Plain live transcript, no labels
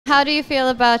How do you feel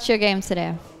about your game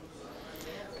today?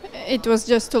 It was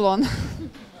just too long.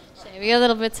 You're a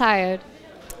little bit tired.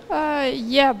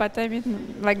 Yeah, but I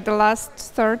mean, like the last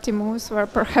 30 moves were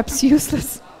perhaps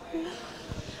useless.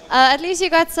 At least you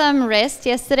got some rest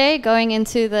yesterday going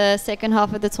into the second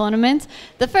half of the tournament.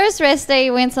 The first rest day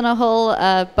you went on a whole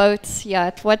boat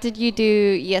yacht. What did you do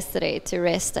yesterday to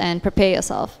rest and prepare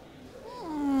yourself?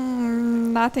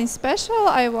 Nothing special.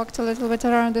 I walked a little bit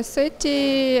around the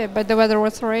city, but the weather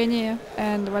was rainy.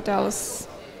 And what else?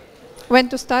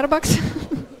 Went to Starbucks.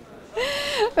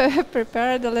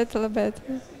 Prepared a little bit.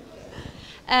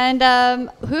 And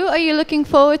who are you looking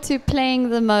forward to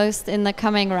playing the most in the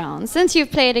coming rounds? Since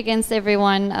you've played against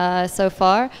everyone so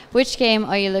far, which game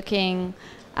are you looking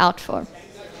out for?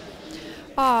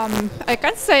 I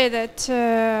can't say that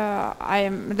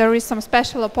there is some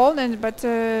special opponent, but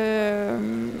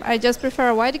I just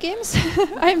prefer white games.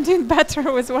 I'm doing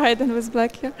better with white than with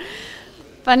black here.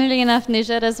 Funnily enough,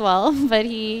 Nijat as well, but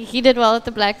he did well at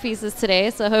the black pieces today,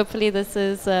 so hopefully this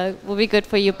will be good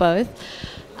for you both.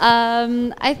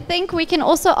 I think we can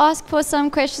also ask for some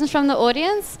questions from the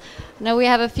audience. Now we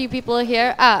have a few people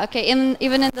here. Okay,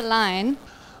 even in the line.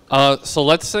 So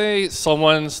let's say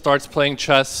someone starts playing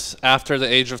chess after the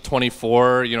age of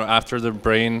 24, you know, after their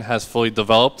brain has fully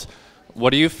developed. What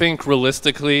do you think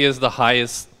realistically is the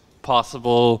highest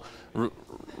possible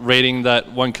rating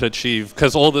that one could achieve?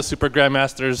 Because all the super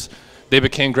grandmasters, they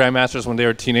became grandmasters when they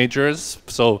were teenagers.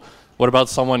 So what about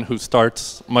someone who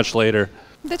starts much later?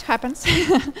 That happens.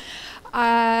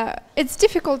 It's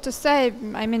difficult to say.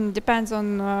 I mean, it depends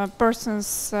on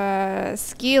person's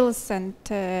skills and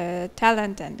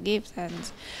talent and gifts.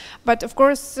 But of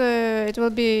course, it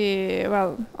will be,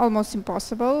 well, almost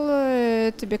impossible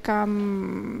to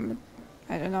become,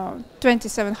 I don't know,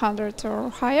 2700 or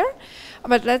higher.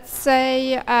 But let's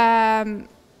say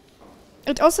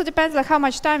it also depends on how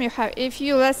much time you have. If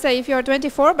you, let's say, if you are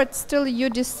 24, but still you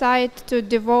decide to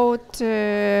devote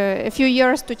a few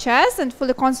years to chess and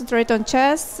fully concentrate on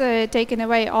chess, taking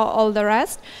away all the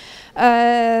rest,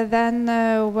 then,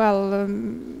 well,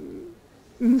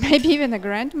 maybe even a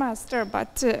grandmaster,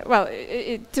 but, well,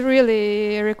 it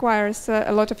really requires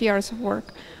a lot of years of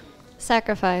work.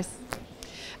 Sacrifice.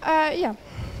 Yeah.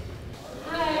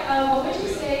 Hi, what would you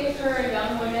say for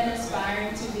young women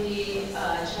aspiring to be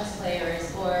chess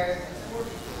players, or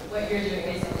what you're doing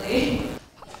basically?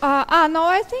 No,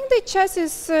 I think the chess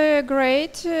is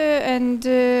great, and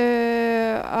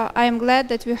I'm glad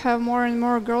that we have more and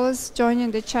more girls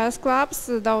joining the chess clubs,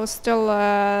 though still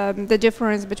the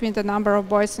difference between the number of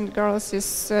boys and girls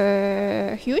is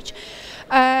huge.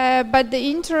 But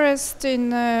the interest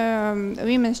in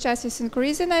women's chess is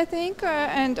increasing, I think,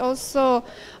 and also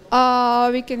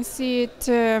we can see it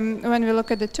when we look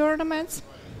at the tournaments.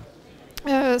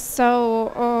 Yeah,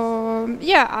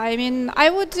 I mean, I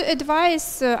would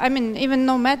advise, I mean, even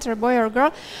no matter boy or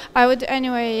girl, I would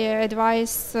anyway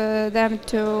advise them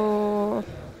to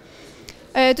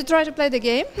try to play the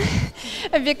game.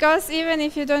 Because even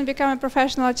if you don't become a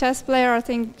professional chess player, I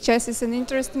think chess is an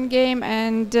interesting game,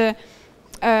 and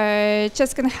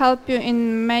chess can help you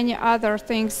in many other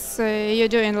things you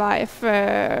do in life,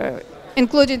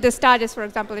 including the studies, for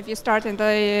example, if you start in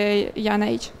the young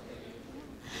age.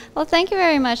 Well, thank you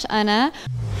very much, Anna.